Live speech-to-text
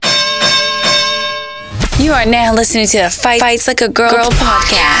You are now listening to the Fights Like a Girl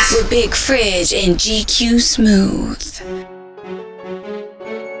podcast with Big Fridge and GQ Smooth.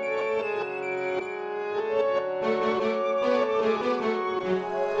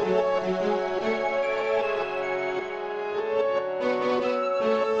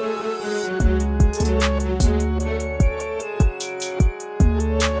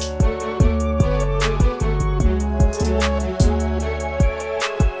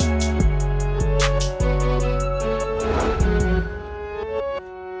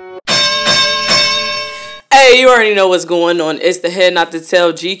 Hey, you already know what's going on. It's the head not to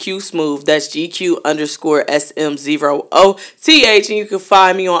tell GQ Smooth. That's GQ_SM0OTH. And you can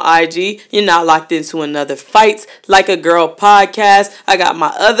find me on IG. You're not locked into another Fights Like a Girl podcast. I got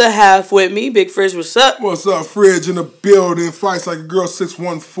my other half with me. Big Fridge, what's up? What's up, Fridge in the building? Fights Like a Girl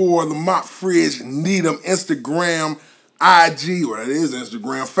 614. Lamont Fridge, Needham, Instagram, IG, or that is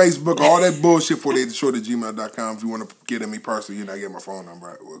Instagram, Facebook, all that bullshit for the gmail.com. If you want to get at me personally, you're not getting my phone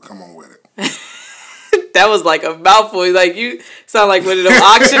number. Well, come on with it. That was like a mouthful. Like, you sound like one of them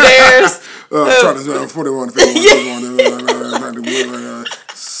auctioneers. Trying to 41, 51,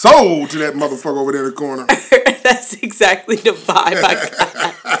 sold to that motherfucker over there in the corner. That's exactly the vibe I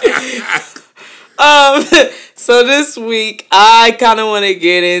got. So this week, I kind of want to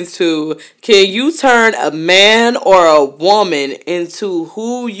get into, can you turn a man or a woman into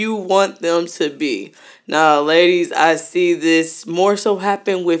who you want them to be? Now, ladies, I see this more so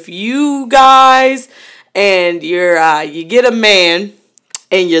happen with you guys. And you get a man,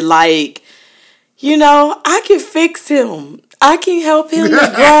 and you're like, you know, I can fix him. I can help him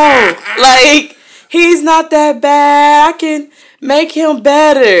to grow. Like, he's not that bad. I can make him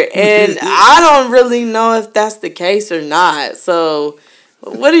better. And I don't really know if that's the case or not. So,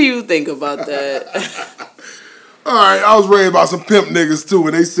 what do you think about that? All right, I was raised about some pimp niggas, too,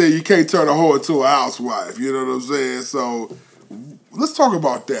 and they say you can't turn a hoe into a housewife. You know what I'm saying? So, let's talk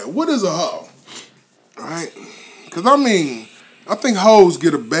about that. What is a hoe? Right? Because, I mean, I think hoes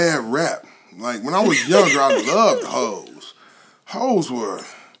get a bad rap. Like, when I was younger, I loved hoes. Hoes were,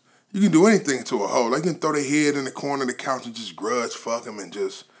 you can do anything to a hoe. Like, you can throw their head in the corner of the couch and just grudge fuck them and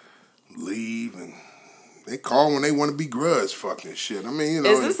just leave. And they call when they want to be grudge fucking shit. I mean, you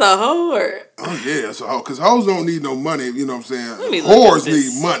know. Is this a hoe or? Oh, yeah, it's a hoe. Because hoes don't need no money, you know what I'm saying? Whores Whores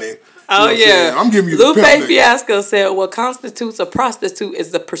need money. Oh, you know yeah. I'm giving you Lupe the pimp Fiasco said, what constitutes a prostitute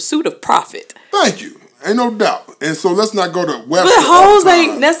is the pursuit of profit. Thank you. Ain't no doubt. And so let's not go to Webster. But hoes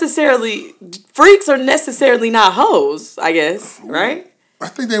ain't necessarily, freaks are necessarily not hoes, I guess, right? I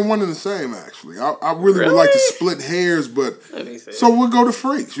think they're one and the same, actually. I really would like to split hairs, but so we'll go to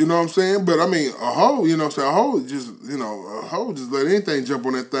freaks, you know what I'm saying? But I mean, a hoe, you know what I'm saying? A hoe just, you know, a hoe just let anything jump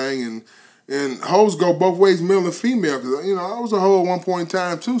on that thing, and hoes go both ways, male and female. Because, you know, I was a hoe at one point in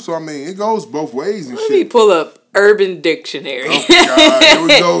time, too, so I mean, it goes both ways and shit. Let me pull up Urban Dictionary. Oh, God, here we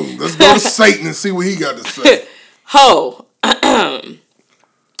go. Let's go to Satan and see what he got to say. Hoe.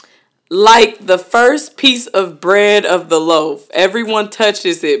 Like the first piece of bread of the loaf. Everyone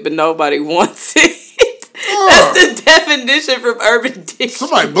touches it, but nobody wants it. That's the definition from Urban Dictionary.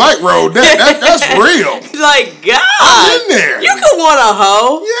 Somebody black rolled that. That's real. Like, God. I'm in there. You can want a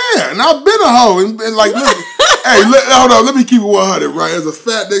hoe. Yeah, and I've been a hoe. And like, look, hey, hold on. Let me keep it 100, right? As a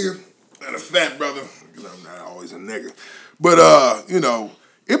fat nigga and a fat brother, because I'm not always a nigga. But, you know,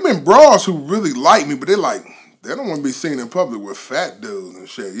 it been bras who really like me, but they don't want to be seen in public with fat dudes and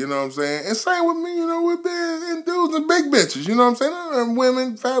shit, you know what I'm saying? And same with me, you know, with big dudes and big bitches, you know what I'm saying? And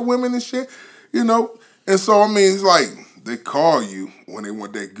women, fat women and shit, you know? And so, I mean, it's like, they call you when they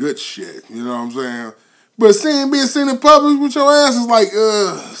want that good shit, you know what I'm saying? But being seen in public with your ass is like,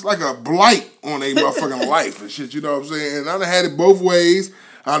 it's like a blight on a motherfucking life and shit, you know what I'm saying? And I done had it both ways.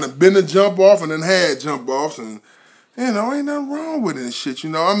 I done been to jump off and then had jump offs, and you know, ain't nothing wrong with it and shit, you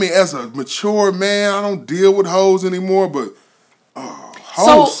know. I mean, as a mature man, I don't deal with hoes anymore, but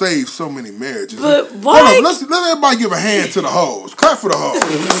hoes save so many marriages. But why? Hold on, let's everybody give a hand to the hoes. Clap for the hoes.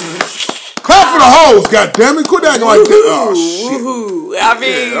 Clap for the hoes, goddammit. Quit acting like that. Oh, shit. Woohoo. I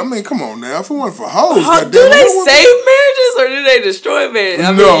mean, yeah, I mean, come on now. If it wasn't for hoes, goddammit. Do they save marriages or do they destroy marriages?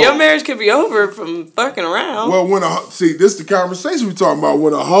 I No. mean, your marriage could be over from fucking around. Well, this is the conversation we're talking about.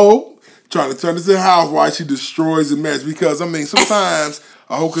 When a hoe trying to turn into a housewife, she destroys the marriage. Because, I mean, sometimes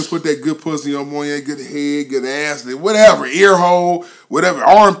a hoe can put that good pussy on your good head, good ass, whatever, ear hole, whatever,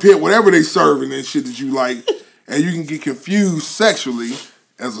 armpit, whatever they serving and shit that you like. And you can get confused sexually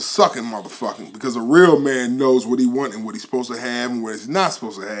as a sucking motherfucker. Because a real man knows what he wants and what he's supposed to have and what he's not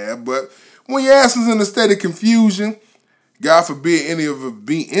supposed to have. But when your ass is in a state of confusion, God forbid any of us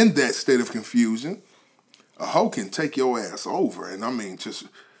be in that state of confusion, a hoe can take your ass over. And I mean, just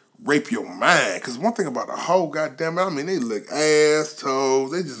rape your mind. Because one thing about a hoe, goddamn it, I mean, they lick ass,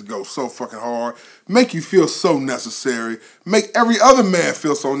 toes, they just go so fucking hard, make you feel so necessary, make every other man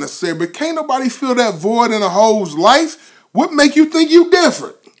feel so necessary, but can't nobody feel that void in a hoe's life? What make you think you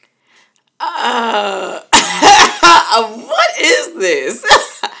different? What is this?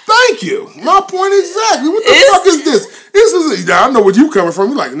 Thank you. My point exactly. What the fuck is this? This is I know where you coming from.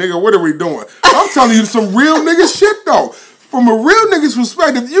 You like, nigga, what are we doing? I'm telling you some real nigga shit though. From a real nigga's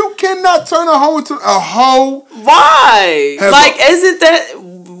perspective, you cannot turn a hoe into a hoe. Why? Isn't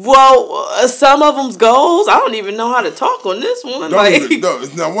that some of them's goals? I don't even know how to talk on this one.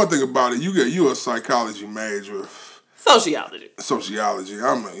 Now, one thing about it, you a psychology major. Sociology.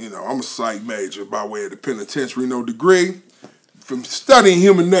 I'm a psych major by way of the penitentiary, no degree from studying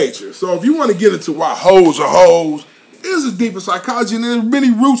human nature. So if you want to get into why hoes are hoes, there's a deeper psychology and there's many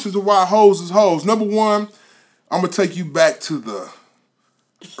roots as to why hoes is hoes. Number one, I'm gonna take you back to the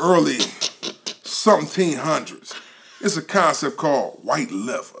early 1700s. It's a concept called white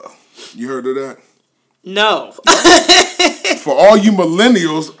liver. You heard of that? No. For all you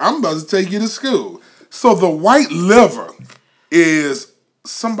millennials, I'm about to take you to school. So the white liver is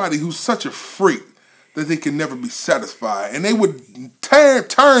somebody who's such a freak that they can never be satisfied. And they would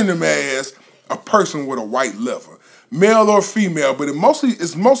turn them as a person with a white liver, male or female, but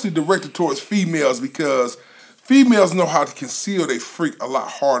it's mostly directed towards females because females know how to conceal their freak a lot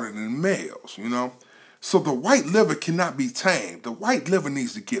harder than males, you know? So the white liver cannot be tamed. The white liver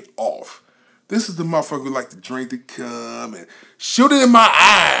needs to get off. This is the motherfucker who like to drink the cum and shoot it in my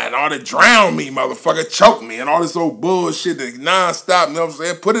eye and all to drown me, motherfucker, choke me and all this old bullshit that nonstop, you know what I'm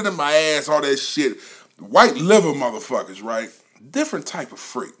saying? Put it in my ass, all that shit. White liver motherfuckers, right? Different type of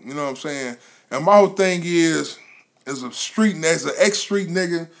freak, you know what I'm saying? And my whole thing is, as an ex-street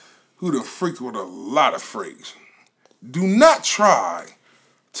nigga who done freaked with a lot of freaks, do not try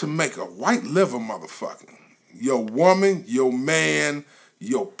to make a white liver motherfucker your woman, your man,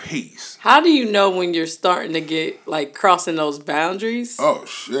 your peace. How do you know when you're starting to get, crossing those boundaries? Oh,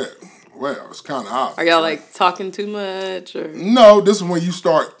 shit. Well, it's kind of obvious. Are y'all, talking too much? Or? No, this is when you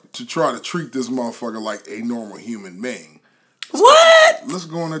start to try to treat this motherfucker like a normal human being. What? Let's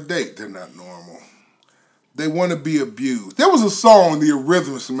go on a date. They're not normal. They want to be abused. There was a song the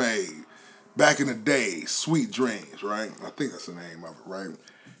Eurythmics made back in the day, Sweet Dreams, right? I think that's the name of it, right?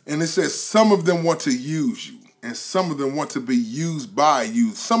 And it says some of them want to use you, and some of them want to be used by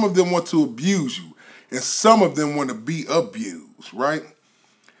you. Some of them want to abuse you, and some of them want to be abused, right?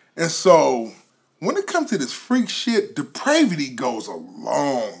 And so when it comes to this freak shit, depravity goes a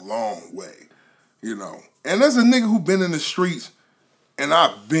long, long way, you know? And as a nigga who been in the streets, and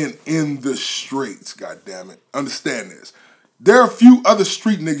I've been in the streets, goddammit, understand this. There are a few other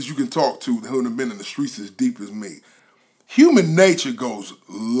street niggas you can talk to who have been in the streets as deep as me. Human nature goes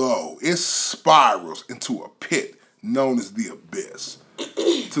low. It spirals into a pit known as the abyss.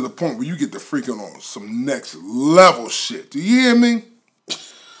 To the point where you get to freaking on some next level shit. Do you hear me?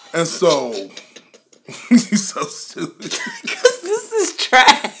 And so, you so stupid. Because this is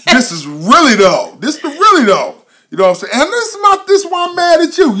trash. This is really though. This the really though. You know what I'm saying? And this is why I'm mad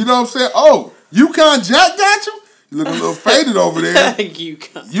at you. You know what I'm saying? Oh, UConn Jack got you? You looking a little faded over there.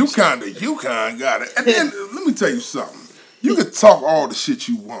 UConn got it. And then, let me tell you something. You can talk all the shit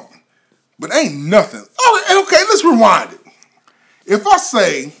you want, but ain't nothing. Oh, okay, let's rewind it. If I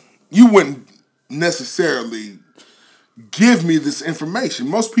say you wouldn't necessarily give me this information,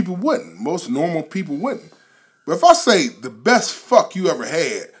 most people wouldn't. Most normal people wouldn't. But if I say the best fuck you ever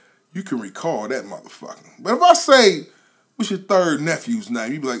had, you can recall that motherfucker. But if I say, what's your third nephew's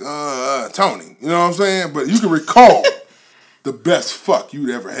name? You'd be like, Tony. You know what I'm saying? But you can recall the best fuck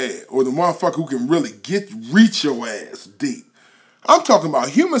you'd ever had. Or the motherfucker who can really reach your ass deep. I'm talking about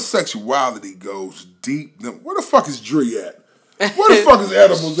human sexuality goes deep. Where the fuck is Dre at? Where the fuck is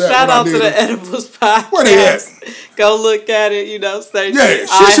Edibles at? Shout out to the Edibles podcast. Where they at? Go look at it, search yeah,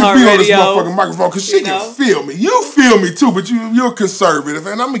 she should be on this motherfucking microphone because she can feel me. You feel me too, but you're conservative,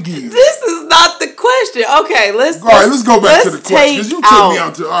 and I'm going to give you this is not the question. Okay, let's go back to the question because you took me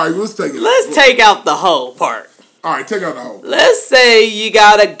out to, all right, let's take it. Let's take out the whole part. All right, take out the whole. Let's say you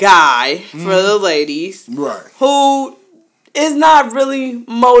got a guy, for the ladies, right, who is not really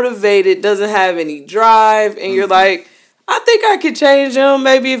motivated, doesn't have any drive, and you're like, I think I could change him.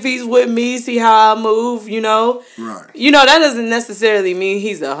 Maybe if he's with me, see how I move, Right. That doesn't necessarily mean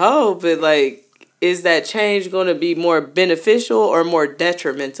he's a hoe, but is that change going to be more beneficial or more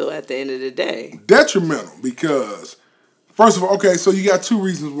detrimental at the end of the day? Detrimental because, first of all, okay, so you got two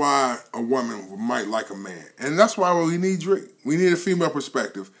reasons why a woman might like a man. And that's why we need Drake. We need a female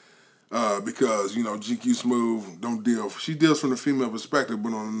perspective. because, you know, GQ Smooth don't deal. She deals from the female perspective,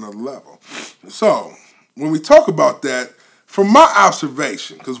 but on another level. So when we talk about that, from my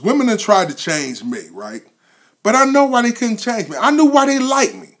observation, because women have tried to change me, right? But I know why they couldn't change me. I knew why they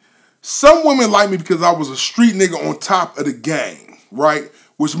liked me. Some women like me because I was a street nigga on top of the game, right?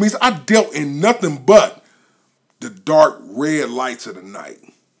 Which means I dealt in nothing but the dark red lights of the night.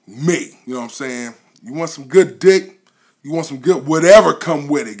 Me, you know what I'm saying? You want some good dick? You want some good whatever come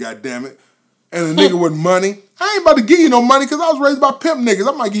with it, goddammit. And a nigga with money, I ain't about to give you no money because I was raised by pimp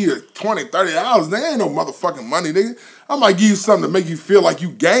niggas. I might give you $20, $30. Nigga, ain't no motherfucking money, nigga. I might give you something to make you feel like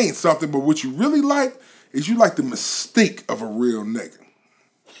you gained something, but what you really like is you like the mystique of a real nigga.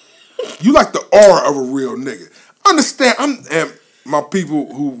 You like the aura of a real nigga. Understand, and my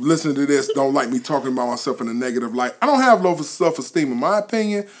people who listen to this don't like me talking about myself in a negative light. I don't have low self-esteem in my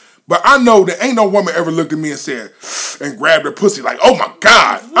opinion, but I know that ain't no woman ever looked at me and said, and grabbed her pussy like, oh my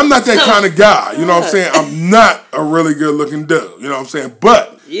God. I'm not that kind of guy. You know what I'm saying? I'm not a really good looking dude. You know what I'm saying?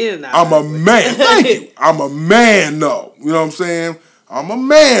 But I'm a man. Thank you. I'm a man though. You know what I'm saying? I'm a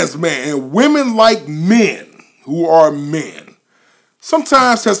man's man. And women like men who are men.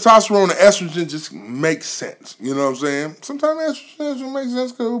 Sometimes testosterone and estrogen just make sense. You know what I'm saying? Sometimes estrogen makes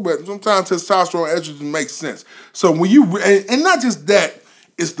sense, cool, but sometimes testosterone and estrogen makes sense. So when you, and not just that,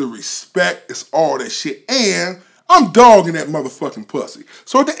 it's the respect, it's all that shit. And I'm dogging that motherfucking pussy.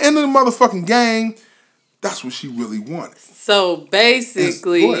 So at the end of the motherfucking game, that's what she really wanted. So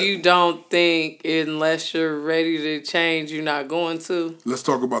basically, you don't think unless you're ready to change, you're not going to? Let's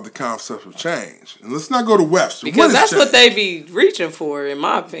talk about the concept of change. And let's not go to Webster. Because that's what they be reaching for, in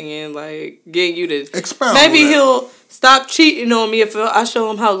my opinion. Like, getting you to... Expound maybe he'll stop cheating on me if I show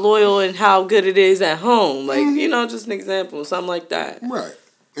him how loyal and how good it is at home. Like, you know, just an example, something like that. Right.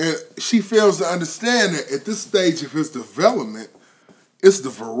 And she fails to understand that at this stage of his development, it's the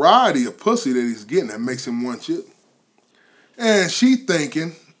variety of pussy that he's getting that makes him want you. And she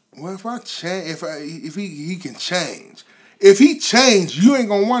thinking, well, if I change, if he can change. If he change, you ain't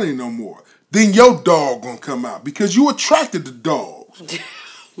gonna want it no more. Then your dog gonna come out because you attracted to dogs.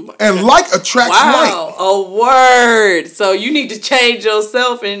 And like attracts like. Wow, a word. So you need to change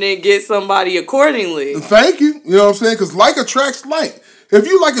yourself and then get somebody accordingly. Thank you. You know what I'm saying? Because like attracts like. If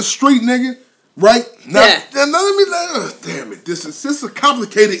you like a street nigga, right? Now, damn it. This is a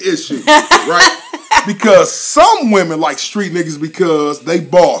complicated issue, right? Because some women like street niggas because they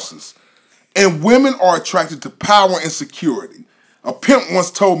bosses. And women are attracted to power and security. A pimp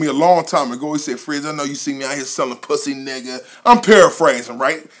once told me a long time ago, he said, Frizz, I know you see me out here selling pussy, nigga. I'm paraphrasing,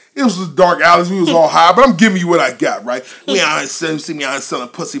 right? It was the dark alleys, we was all high, but I'm giving you what I got, right? We out here see me out here selling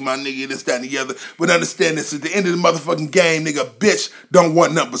pussy, my nigga, this, that, and the other. But understand this, at the end of the motherfucking game, nigga, bitch don't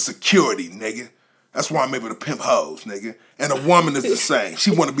want nothing but security, nigga. That's why I'm able to pimp hoes, nigga. And a woman is the same.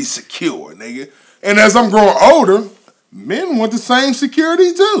 She want to be secure, nigga. And as I'm growing older, men want the same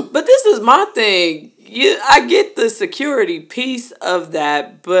security too. But this is my thing. I get the security piece of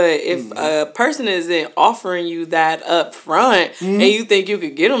that, but if a person isn't offering you that up front and you think you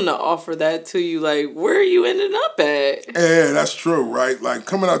could get them to offer that to you, like, where are you ending up at? Yeah, that's true, right? Like,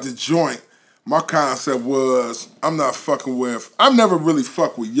 coming out the joint, my concept was, I've never really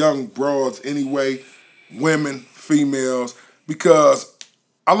fucked with young broads anyway, women, females, because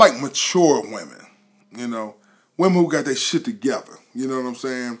I like mature women, you know, women who got their shit together, you know what I'm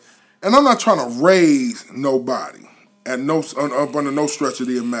saying? And I'm not trying to raise nobody up under no stretch of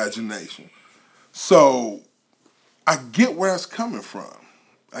the imagination. So I get where that's coming from.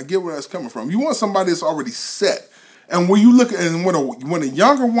 You want somebody that's already set. And when you look at when a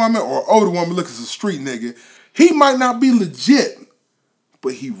younger woman or older woman looks at a street nigga, he might not be legit,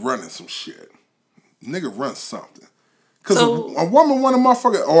 but he running some shit. Nigga runs something. Because a woman want a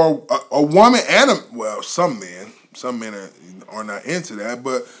motherfucker, or a woman and some men are not into that,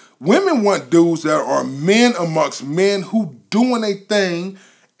 but women want dudes that are men amongst men who doing a thing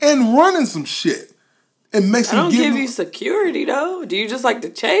and running some shit. It makes them give you security though. Do you just like to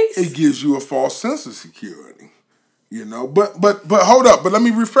chase? It gives you a false sense of security. You know, but hold up, but let me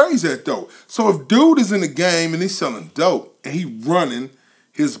rephrase that though. So if dude is in the game and he's selling dope and he running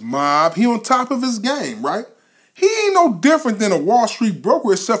his mob, he on top of his game, right? He ain't no different than a Wall Street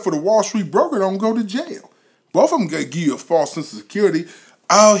broker, except for the Wall Street broker don't go to jail. Both of them gonna give you a false sense of security.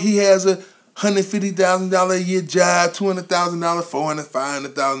 Oh, he has a $150,000 a year job, $200,000,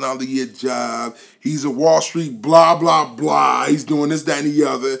 $400,000, $500,000 a year job. He's a Wall Street blah, blah, blah. He's doing this, that, and the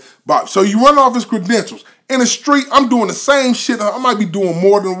other. So you run off his credentials. In the street, I'm doing the same shit. I might be doing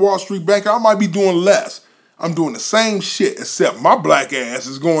more than a Wall Street banker. I might be doing less. I'm doing the same shit, except my black ass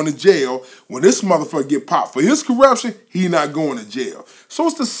is going to jail. When this motherfucker get popped for his corruption, he not going to jail. So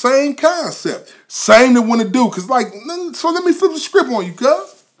it's the same concept. Same to want to do. Because, like, so let me flip the script on you,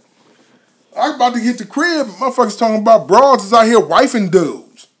 cuz. I'm about to hit the crib. Motherfuckers talking about broads is out here wifing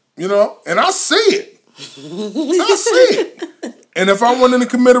dudes. You know? And I see it. I see it. And if I want in a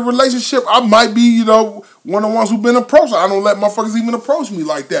committed relationship, I might be, you know, one of the ones who've been approached. I don't let motherfuckers even approach me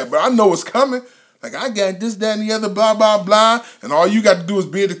like that. But I know it's coming. Like, I got this, that, and the other, blah, blah, blah. And all you got to do is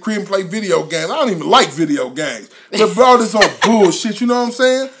be at the crib and play video games. I don't even like video games. But, bro, this on bullshit, you know what I'm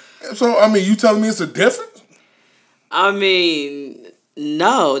saying? So, I mean, you telling me it's a difference? I mean,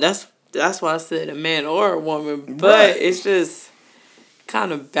 no. That's why I said a man or a woman. But it's just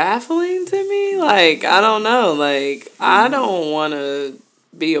kind of baffling to me. Like, I don't know. Like, I don't want to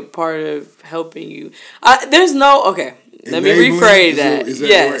be a part of helping you. There's no, okay. Let me rephrase that. Is that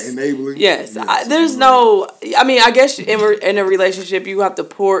yes. right? Enabling? Yes. There's no, I mean, I guess in a relationship, you have to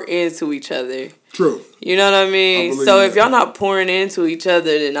pour into each other. True. You know what I mean? So if y'all not pouring into each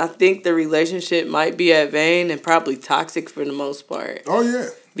other, then I think the relationship might be at vain and probably toxic for the most part. Oh, yeah.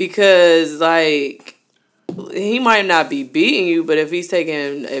 Because, like, he might not be beating you, but if he's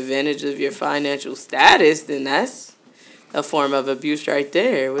taking advantage of your financial status, then that's a form of abuse right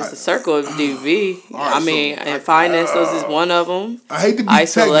there. It's a circle of DV. Right, I mean, and finances is one of them. I hate to be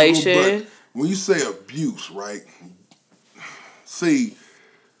isolation. technical, but when you say abuse, right? See,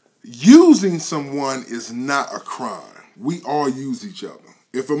 using someone is not a crime. We all use each other.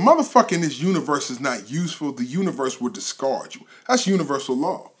 If a motherfucker in this universe is not useful, the universe will discard you. That's universal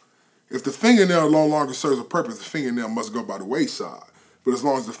law. If the fingernail no longer serves a purpose, the fingernail must go by the wayside. But as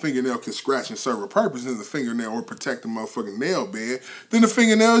long as the fingernail can scratch and serve a purpose, then the fingernail will protect the motherfucking nail bed, then the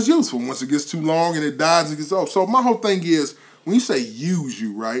fingernail is useful. Once it gets too long and it dies and gets old. So my whole thing is, when you say use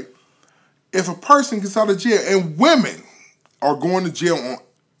you, right? If a person gets out of jail, and women are going to jail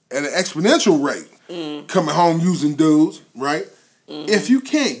at an exponential rate, coming home using dudes, right? Mm-hmm. If you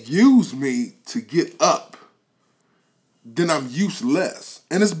can't use me to get up, then I'm useless.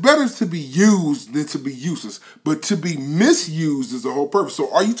 And it's better to be used than to be useless. But to be misused is the whole purpose.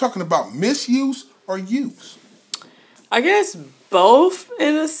 So are you talking about misuse or use? I guess both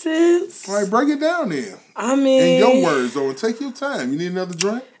in a sense. All right, break it down then. I mean, in your words, though, and take your time. You need another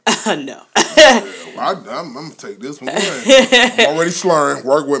drink? No. Well, I'm going to take this one. I'm already slurring.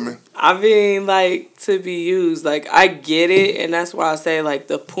 Work with me. I mean, like, to be used. Like, I get it, and that's why I say, like,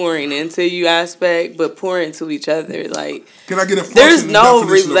 the pouring into you aspect, but pouring into each other. Like, can I get a there's no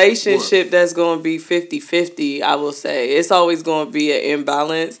relationship that's going to be 50-50, I will say. It's always going to be an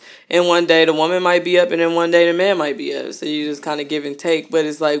imbalance. And one day the woman might be up, and then one day the man might be up. So you just kind of give and take. But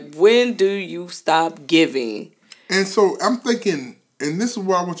it's like, when do you stop giving? And so I'm thinking, and this is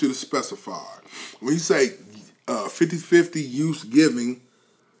what I want you to specify. When you say 50-50 use giving,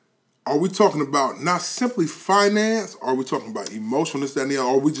 are we talking about not simply finance? Or are we talking about emotional, this, that, and the other?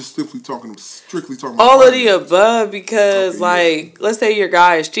 Or are we just strictly talking about all finance? of the above? Because, let's say your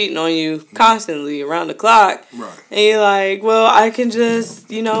guy is cheating on you constantly around the clock. Right. And you're like, well, I can just,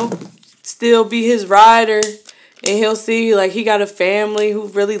 still be his rider. And he'll see, like, he got a family who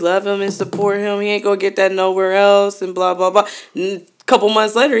really love him and support him. He ain't gonna get that nowhere else and blah, blah, blah. And a couple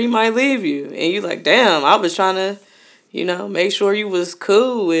months later, he might leave you. And you like, damn, I was trying to, make sure you was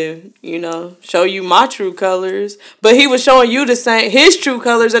cool and, show you my true colors. But he was showing you his true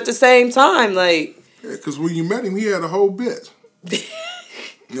colors at the same time. Like, yeah, because when you met him, he had a whole bitch.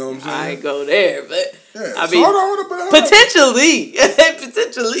 You know what I'm saying? I ain't go there, but yeah. I mean, hold on. Potentially. Yeah,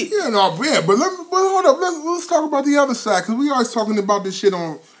 but hold up. Let's talk about the other side, because we always talking about this shit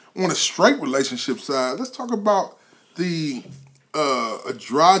on a straight relationship side. Let's talk about the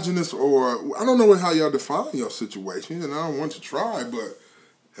androgynous, or I don't know how y'all define your situation, and I don't want to try, but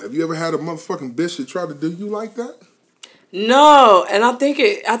have you ever had a motherfucking bitch that tried to do you like that? No, and I think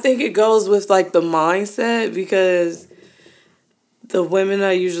it goes with like the mindset, because the women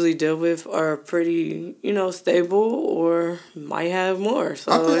I usually deal with are pretty, stable or might have more.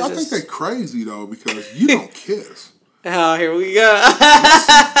 So I think they're crazy though, because you don't kiss. Oh, here we go.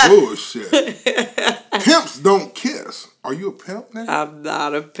 That's bullshit. Pimps don't kiss. Are you a pimp now? I'm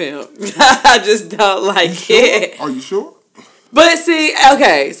not a pimp. I just don't like it. Are you sure? But see,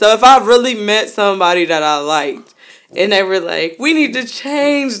 okay, so if I really met somebody that I liked, and they were like, we need to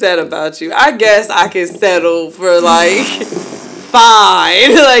change that about you, I guess I can settle for like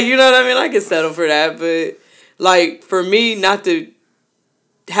fine. Like, you know what I mean? I can settle for that. But like, for me not to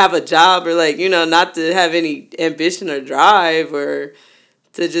have a job or like, not to have any ambition or drive or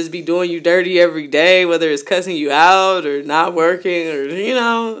to just be doing you dirty every day, whether it's cussing you out or not working or,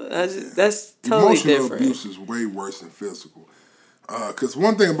 that's totally Emotional different. abuse is way worse than physical. Because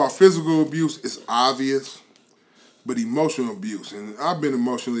one thing about physical abuse is obvious, but emotional abuse, and I've been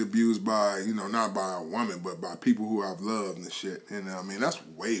emotionally abused by, not by a woman, but by people who I've loved and shit. And that's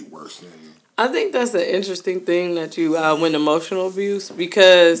way worse than. I think that's an interesting thing that you went emotional abuse,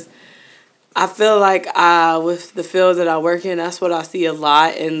 because I feel like with the field that I work in, that's what I see a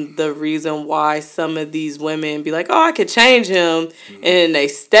lot. And the reason why some of these women be like, oh, I could change him, and they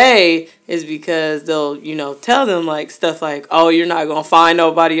stay is because they'll, tell them like stuff like, oh, you're not going to find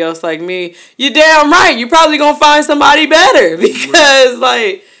nobody else like me. You're damn right. You're probably going to find somebody better, because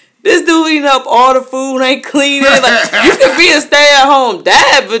like this dude eating up all the food, ain't cleaning. Like, you could be a stay-at-home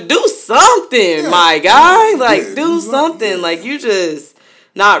dad, but do something, my guy. Like, do something. Like, you just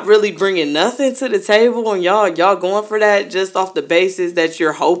not really bringing nothing to the table, and y'all going for that just off the basis that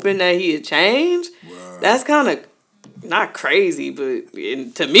you're hoping that he'd change. Wow. That's kind of not crazy, but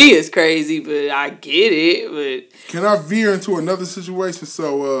to me it's crazy, but I get it. But can I veer into another situation?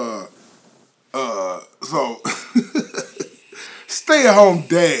 So stay-at-home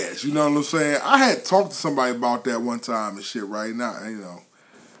dads, you know what I'm saying? I had talked to somebody about that one time and shit right now,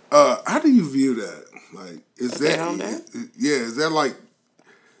 how do you view that? Like, is that, is that like,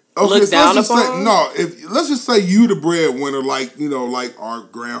 okay, look down upon? Let's just say you the breadwinner, like, like our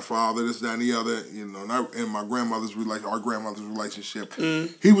grandfather, this, that, and the other, in my grandmother's our grandmother's relationship.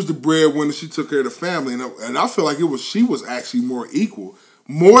 He was the breadwinner, she took care of the family, and I feel like she was actually more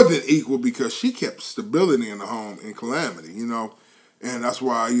than equal, because she kept stability in the home in calamity, and that's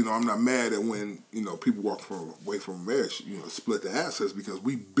why, I'm not mad at when, people walk away from marriage, split the assets, because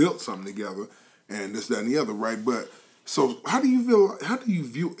we built something together, and this, that, and the other, right? But so how do you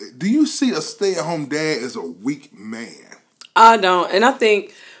view, do you see a stay-at-home dad as a weak man? I don't. And I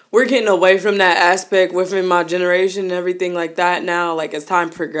think we're getting away from that aspect within my generation and everything like that now, like as time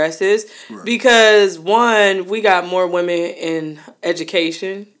progresses. Right. Because one, we got more women in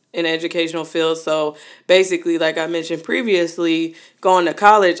education, in educational fields. So basically, like I mentioned previously, going to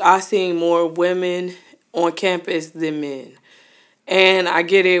college, I seen more women on campus than men. And I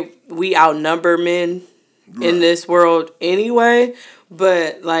get it, we outnumber men in this world anyway,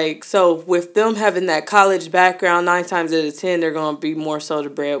 but like, so with them having that college background, 9 times out of 10 they're gonna be more so the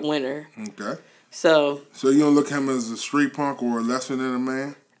breadwinner. Okay. So you don't look at him as a street punk or lesser than a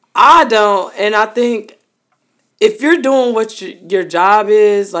man? I don't, and I think if you're doing what your job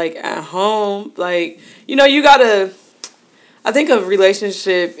is, like at home, like, you gotta, I think a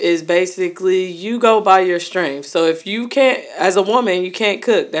relationship is basically you go by your strength. So if you can't, as a woman, you can't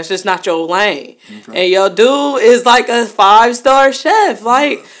cook. That's just not your lane. Okay. And your dude is like a 5-star chef.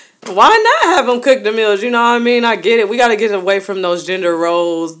 Like, why not have him cook the meals? You know what I mean? I get it. We got to get away from those gender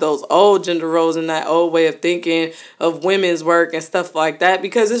roles, those old gender roles, and that old way of thinking of women's work and stuff like that.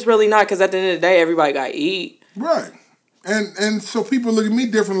 Because it's really not. Because at the end of the day, everybody got to eat. Right. And so people look at me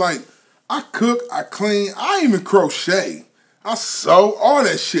different. Like, I cook, I clean, I even crochet. I sew, all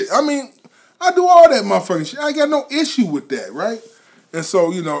that shit. I mean, I do all that motherfucking shit. I ain't got no issue with that, right? And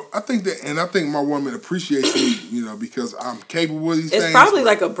so, I think my woman appreciates me, because I'm capable of these things. It's probably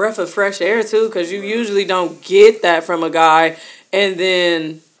like a breath of fresh air, too, because you usually don't get that from a guy. And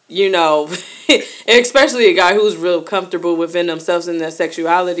then, especially a guy who's real comfortable within themselves and their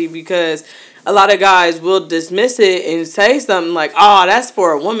sexuality, because a lot of guys will dismiss it and say something like, oh, that's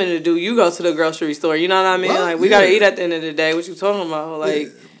for a woman to do. You go to the grocery store. You know what I mean? What? Like, we got to eat at the end of the day. What you talking about? Like,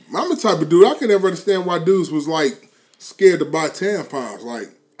 I'm the type of dude, I could never understand why dudes was, like, scared to buy tampons. Like,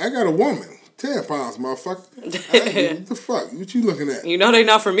 I got a woman. Tampons, motherfucker. What the fuck? What you looking at? You know they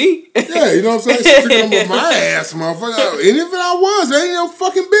not for me. Yeah, you know what I'm saying? Sticking them on my ass, motherfucker. And if I was, there ain't no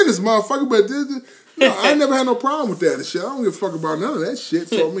fucking business, motherfucker. But I never had no problem with that and shit. I don't give a fuck about none of that shit.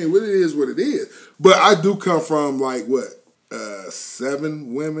 So, I mean, what it is, what it is. But I do come from, like,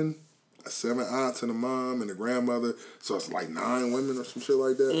 7 women, 7 aunts and a mom and a grandmother. So it's like 9 women or some shit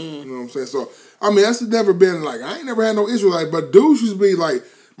like that. You know what I'm saying? So, I mean, that's never been, like, I ain't never had no issue like, but dudes used to be like,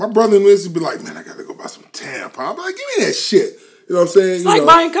 my brother-in-law used to be like, man, I gotta go buy some tampons. I'm like, give me that shit. You know what I'm saying? It's like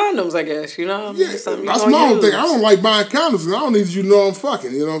buying condoms, I guess, Yeah, that's my own thing. I don't like buying condoms, and I don't need you to know I'm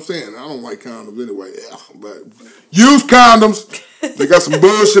fucking. You know what I'm saying? I don't like condoms anyway. Yeah, but use condoms. They got some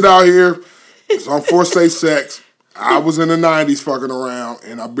bullshit out here. It's on for safe sex. I was in the 90s fucking around,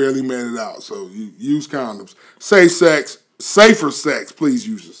 and I barely made it out. So you use condoms. Safe sex, safer sex. Please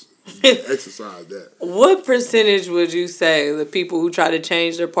use this. Exercise that. What percentage would you say the people who try to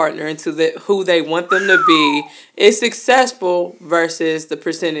change their partner into who they want them to be is successful versus the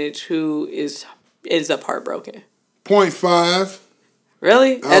percentage who ends up heartbroken? 0.5.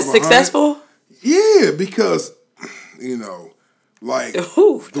 Really? As successful? Yeah, because, you know, like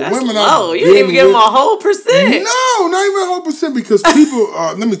Ooh, the women low. You didn't even give them a whole percent. No, not even a whole percent, because people,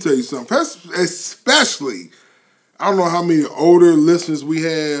 let me tell you something, especially, I don't know how many older listeners we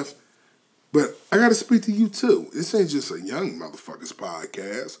have, but I got to speak to you too. This ain't just a young motherfuckers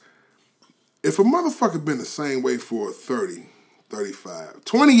podcast. If a motherfucker been the same way for 30, 35,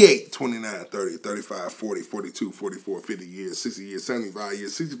 28, 29, 30, 35, 40, 42, 44, 50 years, 60 years, 75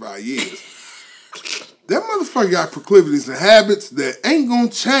 years, 65 years, that motherfucker got proclivities and habits that ain't gonna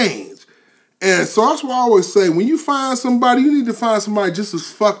change. And so that's why I always say, when you find somebody, you need to find somebody just as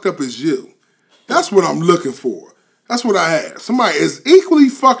fucked up as you. That's what I'm looking for. That's what I have. Somebody as equally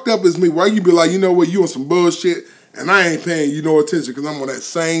fucked up as me, where you be like, you know what, you on some bullshit, and I ain't paying you no attention because I'm on that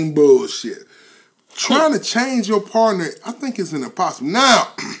same bullshit. Trying to change your partner, I think is an impossible.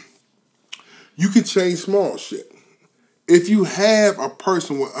 Now, you can change small shit. If you have a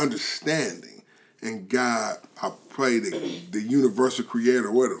person with understanding, and God, I pray the universal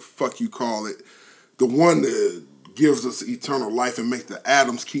creator, whatever the fuck you call it, the one that gives us eternal life and makes the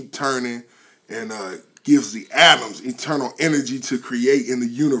atoms keep turning, and gives the atoms eternal energy to create in the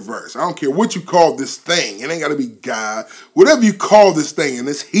universe. I don't care what you call this thing. It ain't got to be God. Whatever you call this thing, and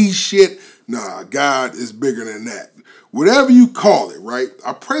this he shit, nah, God is bigger than that. Whatever you call it, right?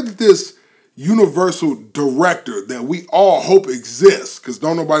 I pray that this universal director that we all hope exists, because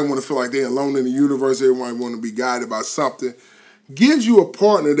don't nobody want to feel like they're alone in the universe, everybody want to be guided by something, gives you a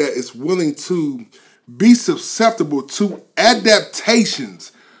partner that is willing to be susceptible to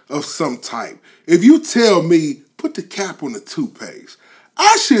adaptations of some type. If you tell me, put the cap on the toothpaste,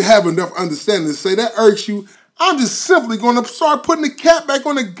 I should have enough understanding to say that irks you. I'm just simply going to start putting the cap back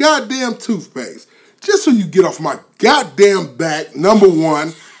on the goddamn toothpaste. Just so you get off my goddamn back, number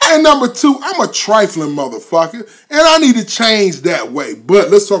one. And number two, I'm a trifling motherfucker, and I need to change that way. But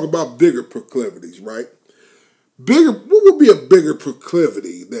let's talk about bigger proclivities, right? What would be a bigger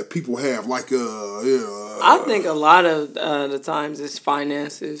proclivity that people have? I think a lot of the times it's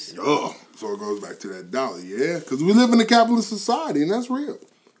finances. Oh, so it goes back to that dollar, yeah? Because we live in a capitalist society, and that's real.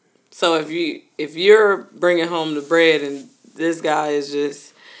 So if you're bringing home the bread and this guy is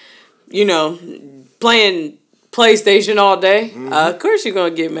just, playing PlayStation all day, of course you're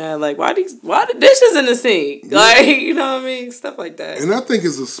gonna get mad. Like, why the dishes in the sink? Yeah. Like, you know what I mean? Stuff like that. And I think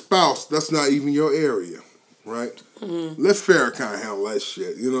as a spouse, that's not even your area. Right? Mm-hmm. Let Farrakhan handle that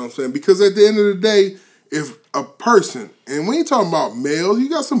shit. You know what I'm saying? Because at the end of the day, if a person, and we ain't talking about males, you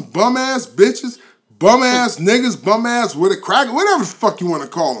got some bum ass bitches, bum ass niggas, bum ass with a crack, whatever the fuck you want to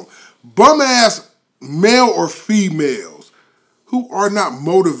call them, bum ass male or females who are not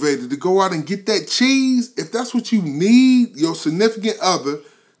motivated to go out and get that cheese. If that's what you need your significant other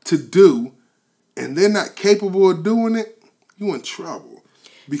to do, and they're not capable of doing it, you in trouble.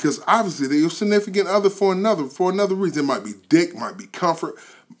 Because obviously they're your significant other for another reason. It might be dick, might be comfort.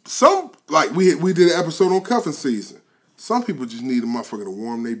 Some, like we did an episode on cuffing season. Some people just need a motherfucker to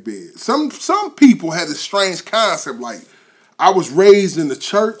warm their bed. Some people had this strange concept, like, I was raised in the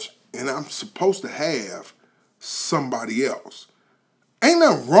church and I'm supposed to have somebody else. Ain't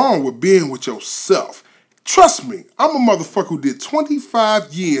nothing wrong with being with yourself. Trust me, I'm a motherfucker who did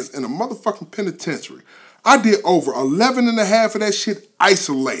 25 years in a motherfucking penitentiary. I did over 11 and a half of that shit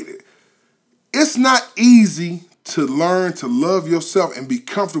isolated. It's not easy to learn to love yourself and be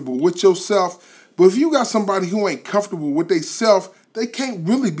comfortable with yourself. But if you got somebody who ain't comfortable with themselves, they can't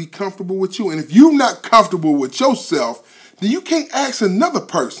really be comfortable with you. And if you're not comfortable with yourself, then you can't ask another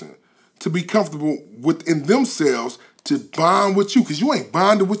person to be comfortable within themselves to bond with you, because you ain't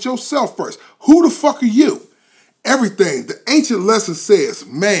bonded with yourself first. Who the fuck are you? Everything. The ancient lesson says,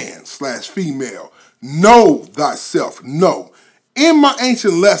 man/female. Know thyself. Know. In my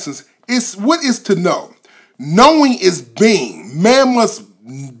ancient lessons, it's what is to know. Knowing is being. Man must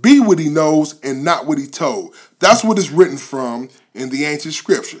be what he knows and not what he told. That's what is written from in the ancient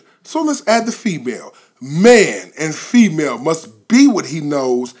scripture. So let's add the female. Man and female must be what he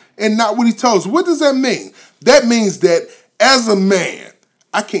knows and not what he told. What does that mean? That means that as a man,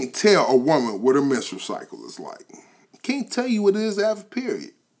 I can't tell a woman what her menstrual cycle is like. I can't tell you what it is to have a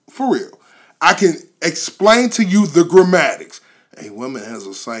period. For real. I can explain to you the grammatics. A woman has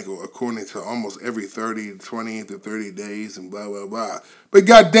a cycle according to almost every 20 to 30 days and blah, blah, blah. But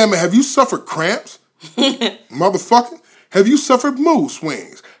goddamn it, have you suffered cramps? Motherfucker. Have you suffered mood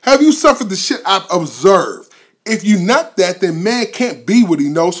swings? Have you suffered the shit I've observed? If you not that, then man can't be what he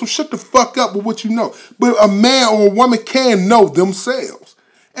knows, so shut the fuck up with what you know. But a man or a woman can know themselves.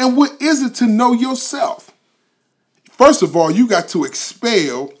 And what is it to know yourself? First of all, you got to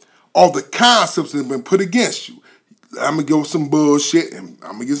expel all the concepts that have been put against you. I'm going to go with some bullshit, and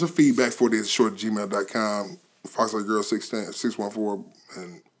I'm going to get some feedback for this short@gmail.com, FoxLightGirl614,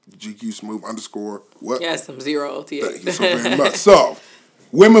 and GQ Smooth _. What? Yeah, some 0 OTA. Thank you so very much. So,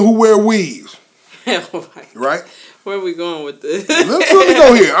 women who wear weaves, right? Where are we going with this? Let me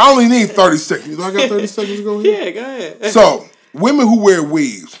go here. I only need 30 seconds. You know I got 30 seconds to go here? Yeah, go ahead. So, women who wear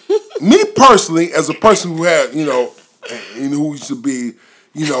weaves. Me personally, as a person who had, who used to be,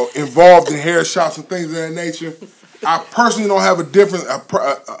 involved in hair shops and things of that nature, I personally don't have a different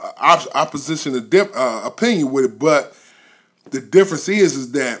opinion with it, but the difference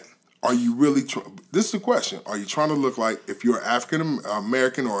is that are you really this is the question. Are you trying to look like, if you're African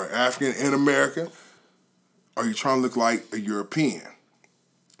American or African in America, are you trying to look like a European?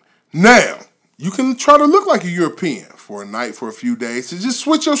 Now, you can try to look like a European for a night, for a few days, to just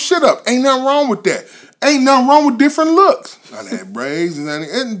switch your shit up. Ain't nothing wrong with that. Ain't nothing wrong with different looks. I had braids and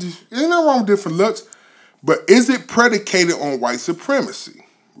ain't nothing wrong with different looks. But is it predicated on white supremacy,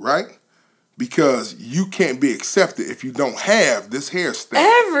 right? Because you can't be accepted if you don't have this hairstyle.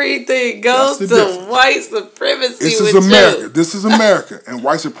 Everything goes to white supremacy. This is America. This is America. And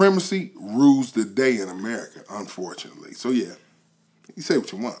white supremacy rules the day in America, unfortunately. So, yeah. You say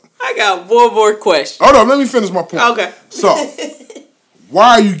what you want. I got one more question. Hold on, let me finish my point. Okay. So,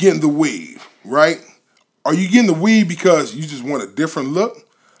 why are you getting the weave, right? Are you getting the weave because you just want a different look?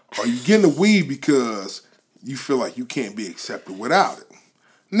 Or are you getting the weave because you feel like you can't be accepted without it?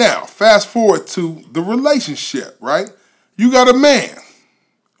 Now, fast forward to the relationship, right? You got a man,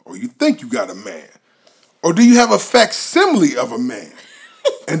 or you think you got a man, or do you have a facsimile of a man?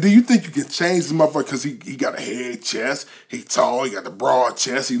 And do you think you can change the motherfucker because he got a head chest, he tall, he got the broad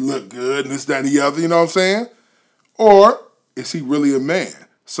chest, he look good, and this, that, and the other, you know what I'm saying? Or is he really a man?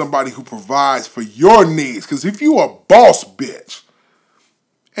 Somebody who provides for your needs. Because if you a boss bitch,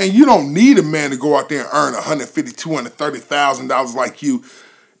 and you don't need a man to go out there and earn $150,000, $230,000 like you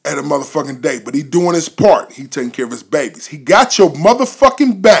at a motherfucking day, but he doing his part. He taking care of his babies. He got your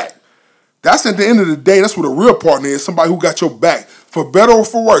motherfucking back. That's at the end of the day, that's what a real partner is. Somebody who got your back, for better or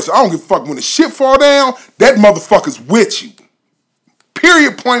for worse. I don't give a fuck. When the shit fall down, that motherfucker's with you.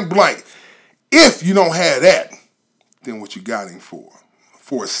 Period, point blank. If you don't have that, then what you got him for?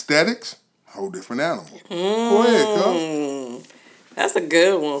 For aesthetics, whole different animal. Go ahead, cuz. That's a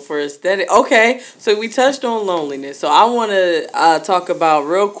good one for aesthetic. Okay, so we touched on loneliness. So I want to talk about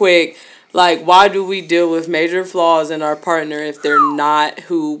real quick, like, why do we deal with major flaws in our partner if they're not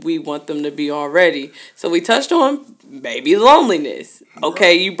who we want them to be already? So we touched on maybe loneliness.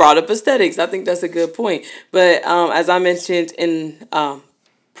 Okay, you brought up aesthetics. I think that's a good point. But as I mentioned in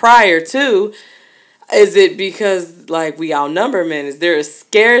prior to, is it because, like, we outnumber men? Is there a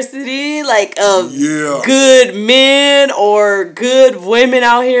scarcity, like, of good men or good women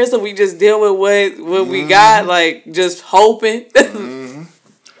out here, so we just deal with what we got, like, just hoping?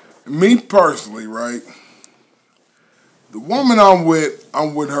 Me personally, right? The woman I'm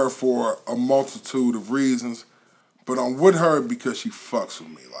with her for a multitude of reasons, but I'm with her because she fucks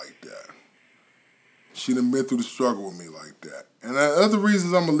with me like that. She done been through the struggle with me like that. And the other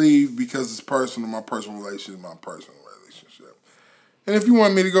reasons I'm going to leave because it's personal, my personal relationship. And if you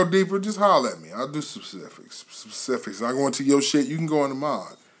want me to go deeper, just holler at me. I'll do specifics. I go into your shit, you can go into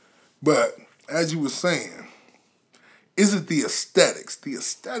mine. But as you were saying, is it the aesthetics? The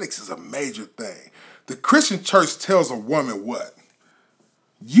aesthetics is a major thing. The Christian church tells a woman what?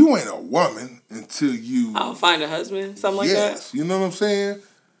 You ain't a woman until you... I'll find a husband, something like that? Yes, you know what I'm saying?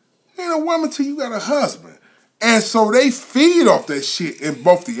 You ain't a woman until you got a husband. And so they feed off that shit in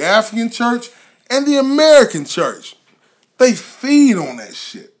both the African church and the American church. They feed on that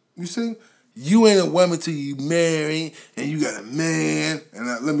shit. You see? You ain't a woman till you marry and you got a man.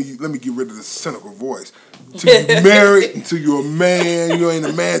 And let me get rid of the cynical voice. Till you married, until you're a man. You ain't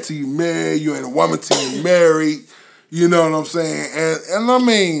a man till you marry. You ain't a woman till you married. You know what I'm saying? And I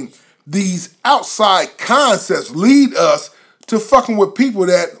mean, these outside concepts lead us to fucking with people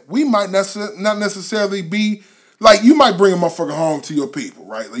that we might not necessarily be. Like, you might bring a motherfucker home to your people,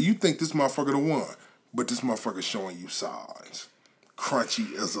 right? Like, you think this motherfucker the one, but this motherfucker showing you signs.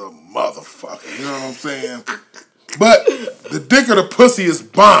 Crunchy as a motherfucker, you know what I'm saying? But the dick of the pussy is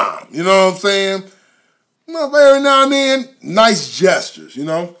bomb, you know what I'm saying? Every now and then, nice gestures, you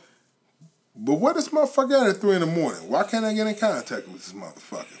know? But what this motherfucker at 3 a.m? Why can't I get in contact with this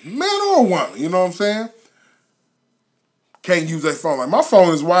motherfucker? Man or woman, you know what I'm saying? Can't use that phone. Like, my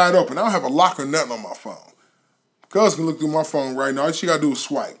phone is wide open. I don't have a lock or nothing on my phone. Cuz can look through my phone right now. All she gotta do is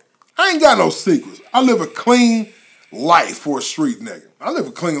swipe. I ain't got no secrets. I live a clean life for a street nigga. I live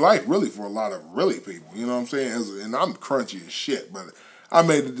a clean life really for a lot of really people. You know what I'm saying? And I'm crunchy as shit, but I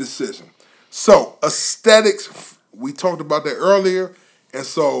made the decision. So, aesthetics We talked about that earlier, and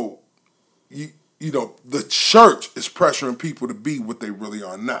so the church is pressuring people to be what they really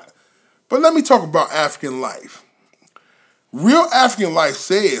are not. But let me talk about African life. Real African life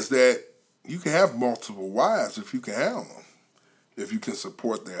says that you can have multiple wives if you can handle them, if you can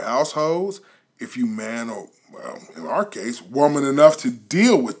support their households, if you man or, well, in our case, woman enough to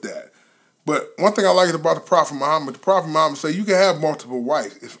deal with that. But one thing I like about the Prophet Muhammad said you can have multiple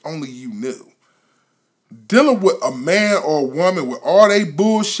wives if only you knew. Dealing with a man or a woman with all they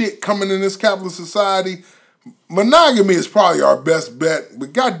bullshit coming in this capitalist society, monogamy is probably our best bet.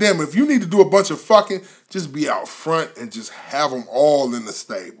 But goddamn, if you need to do a bunch of fucking, just be out front and just have them all in the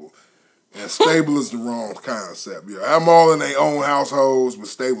stable. And stable is the wrong concept. Yeah, have them all in their own households, but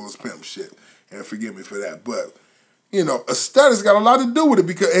stable is pimp shit. And forgive me for that. But, aesthetics got a lot to do with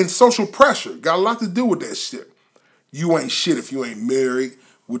it and social pressure got a lot to do with that shit. You ain't shit if you ain't married,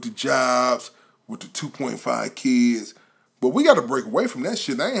 with the jobs, with the 2.5 kids. But we got to break away from that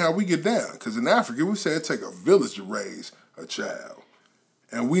shit. That ain't how we get down. Because in Africa, we say it take a village to raise a child.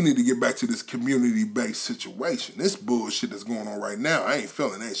 And we need to get back to this community-based situation. This bullshit that's going on right now, I ain't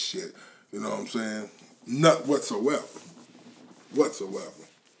feeling that shit. You know what I'm saying? Not whatsoever.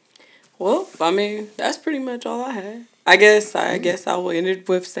 Well, I mean, that's pretty much all I had. I guess I will end it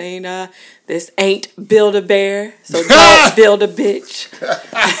with saying, this ain't Build-A-Bear, so don't build a bitch.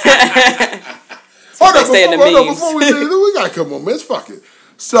 Hold on, before we leave, we gotta come on, man. Fuck it.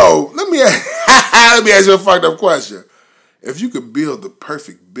 So let me ask you a fucked up question. If you could build the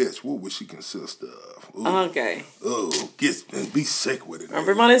perfect bitch, what would she consist of? Ooh. Okay. Oh, be sick with it.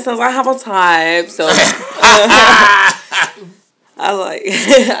 Everybody says I have a type, so I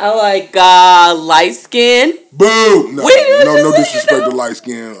like light skin. Boom. No disrespect to light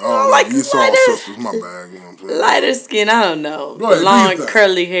skin. You saw sisters, my bad. You know what I'm saying? Lighter skin, I don't know. Ahead, long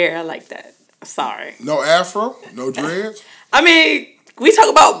curly hair, I like that. Sorry. No afro, no dreads. I mean, we talk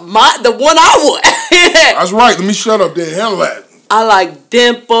about the one I want. That's right. Let me shut up there. Handle that. I like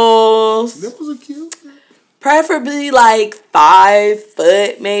dimples. Dimples are cute. Preferably like 5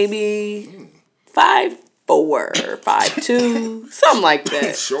 foot, maybe 5'4", 5'2", something like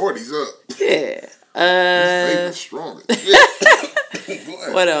that. Shorty's up. Yeah. His strongest. Yeah.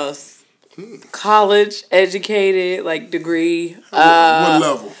 What else? College educated, like degree. What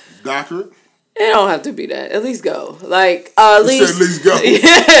level? Doctorate? It don't have to be that. At least go. Like, at least go.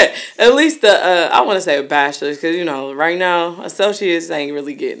 Yeah. At least I want to say a bachelor's, because, right now, associates ain't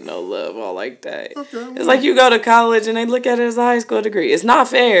really getting no love all like that. Okay, it's like you go to college and they look at it as a high school degree. It's not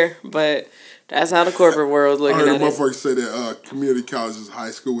fair, but that's how the corporate world's looking at it. I heard a motherfucker say that community college is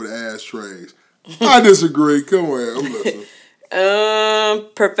high school with ashtrays. I disagree. Come on, I'm listening.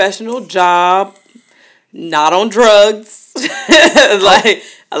 Professional job, not on drugs. Like,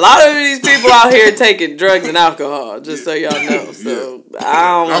 a lot of these people out here taking drugs and alcohol, just so y'all know. So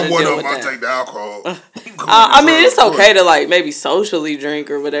I don't want to deal with that. I take the alcohol. I mean, it's okay to like maybe socially drink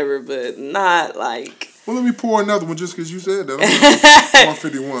or whatever, but not like. Well, let me pour another one just because you said that.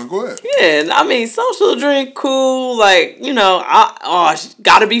 151. Go ahead. Yeah, I mean, social drink, cool. Like,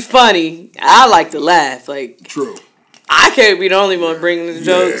 gotta be funny. I like to laugh. Like, true. I can't be the only one bringing the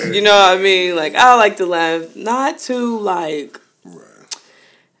jokes. Yeah. You know what I mean? Like, I like to laugh. Not too, like,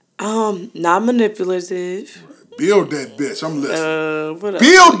 not manipulative. Right. Build that bitch. I'm listening.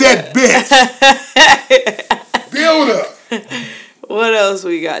 Build that bitch. Build up. What else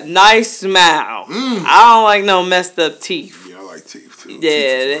we got? Nice smile. I don't like no messed up teeth. Yeah, I like teeth, too.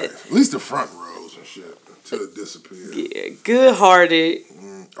 Yeah. At least the front rows and shit until it disappears. Yeah, good-hearted.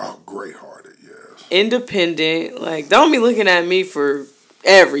 Great-hearted, yes. Independent. Like, don't be looking at me for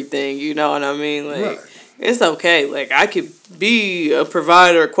everything, you know what I mean? Like, right. It's okay. Like, I could be a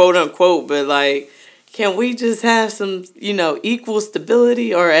provider, quote-unquote, but, like, can we just have some, equal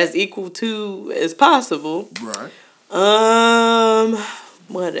stability or as equal to as possible? Right.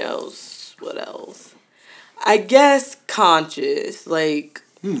 What else? I guess conscious, like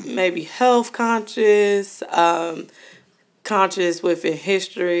maybe health conscious, conscious within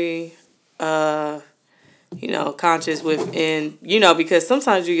history, conscious within, because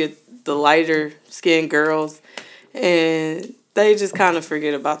sometimes you get the lighter skinned girls and they just kind of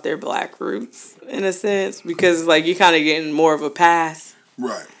forget about their black roots in a sense because like you kind of getting more of a pass.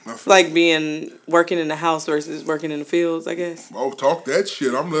 Right. Like working in the house versus working in the fields, I guess. Oh, talk that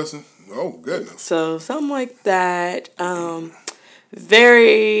shit. I'm listening. Oh, goodness. So, something like that.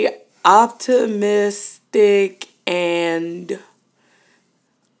 Very optimistic and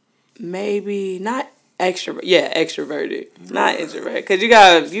maybe not extroverted, not introverted. Because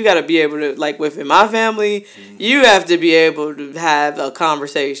you gotta be able to, like, within my family, you have to be able to have a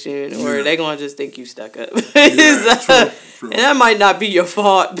conversation, or they gonna just think you stuck up. True. And that might not be your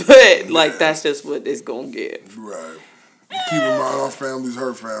fault, but like that's just what it's gonna get. Right. Keep in mind, our family's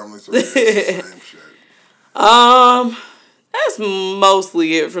her family, so it's the same shit. That's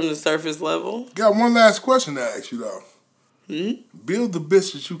mostly it from the surface level. Got one last question to ask you though. Build the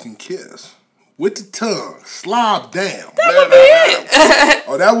bitch that you can kiss. With the tongue. Slob down. That would be it.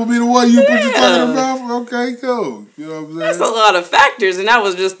 Oh, that would be the one you put your tongue in her mouth? Okay, cool. You know what I'm saying? That's a lot of factors, and that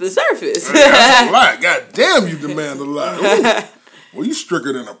was just the surface. That's a lot. God damn, you demand a lot. Ooh. Well, you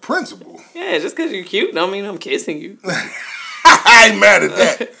stricter than a principal. Yeah, just because you're cute don't mean I'm kissing you. I ain't mad at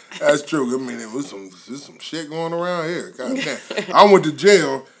that. That's true. I mean, there's some shit going around here. God damn. I went to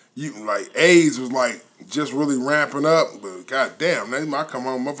jail. AIDS was like just really ramping up, but goddamn, I come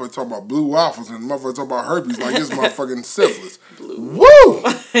home, motherfucker talk about blue waffles and motherfucker talk about herpes like it's motherfucking syphilis. Woo!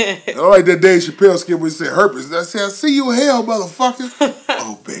 I like that Dave Chappelle skit where he said herpes. I said, I see you in hell, motherfucker.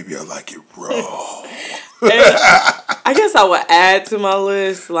 Oh, baby, I like it raw. I guess I would add to my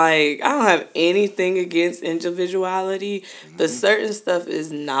list, like, I don't have anything against individuality, but certain stuff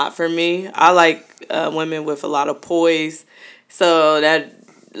is not for me. I like women with a lot of poise, so that,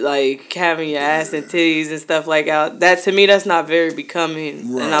 like, having your ass and titties and stuff like that, to me, that's not very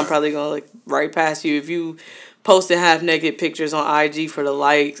becoming, right. And I'm probably going to look right past you. If you posting half-naked pictures on IG for the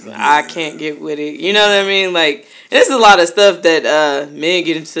likes, I can't get with it. You know what I mean? Like, there's a lot of stuff that men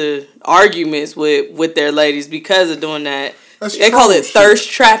get into arguments with their ladies because of doing that. They call it thirst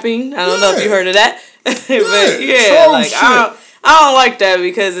trapping. I don't know if you heard of that. But like, I don't like that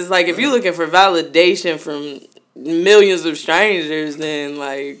because it's like if you're looking for validation from millions of strangers, then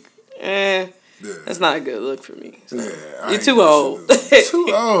like, that's not a good look for me. So. You're too old.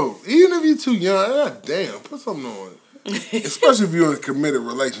 Too old. Even if you're too young, god damn, put something on it. Especially if you're in a committed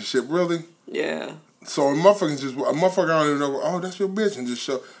relationship, really. Yeah. So a motherfucker I don't even know, oh, that's your bitch, and just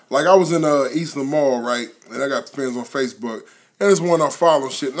show. Like, I was in Eastland Mall, right, and I got friends on Facebook, and this one I follow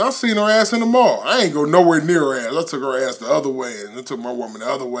shit, and I seen her ass in the mall. I ain't go nowhere near her ass. I took her ass the other way, and I took my woman the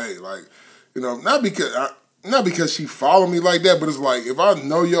other way. Like, you know, not because she followed me like that, but it's like, if I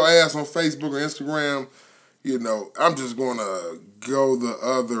know your ass on Facebook or Instagram, you know, I'm just going to go the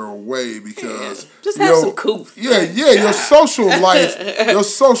other way because... Just have some coof. Your social life,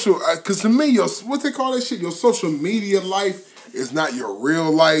 because to me, what they call that shit, your social media life is not your real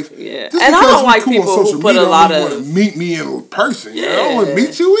life. Yeah, just and I don't like people who put a lot of... want to meet me in person. Yeah. I don't want to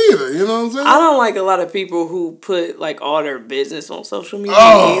meet you either, you know what I'm saying? I don't like a lot of people who put, like, all their business on social media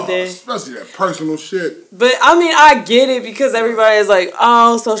either. Especially that personal shit. But, I mean, I get it because everybody is like,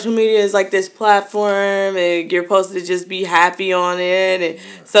 oh, social media is like this platform and you're supposed to just be happy on it. And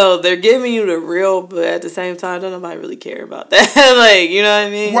so they're giving you the real, but at the same time, don't nobody really care about that. Like, you know what I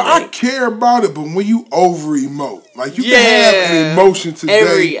mean? Well, like, I care about it, but when you over-emote, like, you can have an emotion today.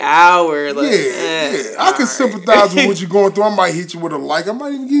 Every hour. Like, I can sympathize with what you're going through. I might hit you with a like. I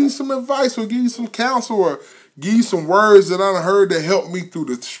might even give you some advice or give you some counsel or give you some words that I heard that helped me through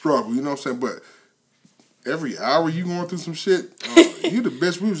the struggle. You know what I'm saying? But every hour you going through some shit, you the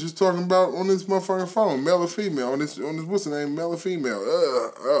bitch we was just talking about on this motherfucking phone, male or female, on this what's the name, male or female?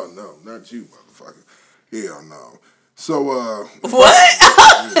 Oh no, not you, motherfucker. Hell no. So what?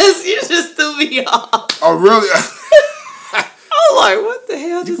 You just threw me off. Oh really? I'm like, what the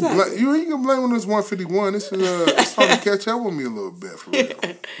hell just happened? You can blame on this 151. This is it's hard to catch up with me a little bit for real.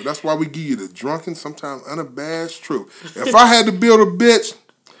 But that's why we give you the drunken, sometimes unabashed truth. If I had to build a bitch,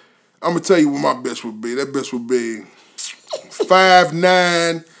 I'm gonna tell you what my bitch would be. That bitch would be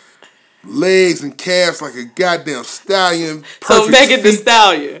 5'9", legs and calves like a goddamn stallion. So Megan Thee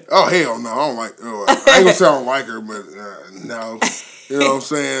Stallion. Oh hell no, I don't like. I ain't gonna say I don't like her, but no. You know what I'm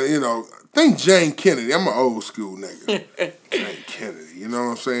saying? You know, think Jane Kennedy. I'm an old school nigga. Jane Kennedy. You know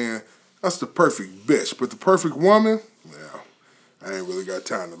what I'm saying? That's the perfect bitch, but the perfect woman. I ain't really got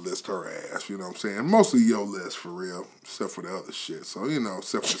time to list her ass, you know what I'm saying? Mostly your list, for real, except for the other shit. So, you know,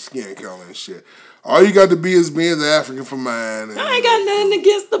 except for the skin color and shit. All you got to be is being the African for mine. And, I ain't got nothing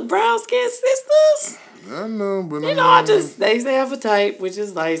against the brown skin sisters. I know, but they have a type, which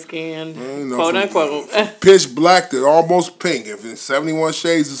is light skinned, quote unquote. Pitch black to almost pink. If it's 71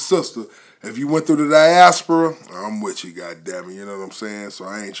 Shades of Sister, if you went through the diaspora, I'm with you, goddammit. You know what I'm saying? So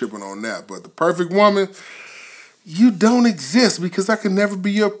I ain't tripping on that. But the perfect woman, you don't exist because I can never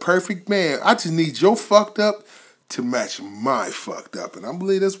be your perfect man. I just need your fucked up to match my fucked up. And I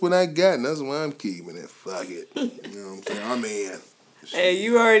believe that's what I got, and that's why I'm keeping it. Fuck it. You know what I'm saying? I'm in. Hey,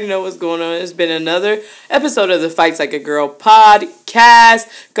 you already know what's going on. It's been another episode of the Fights Like a Girl podcast.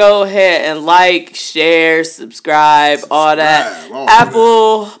 Go ahead and like, share, subscribe, all that.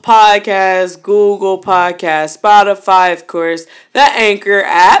 Apple Podcasts, Google Podcasts, Spotify, of course, the Anchor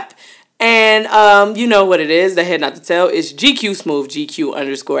app. And you know what it is. The head not to tell. It's GQ Smooth,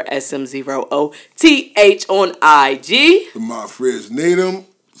 GQ_SM0OTH on IG. The My Fridge Needham,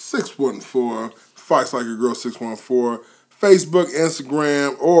 614, Fights Like a Girl 614. Facebook,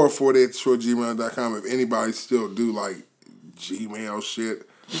 Instagram, or 48shortgmail.com if anybody still do like Gmail shit.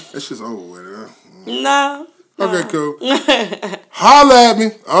 It's just over with, huh? No. Okay, cool. Holla at me.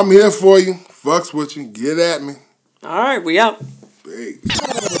 I'm here for you. Fucks with you. Get at me. All right, we out. Hey.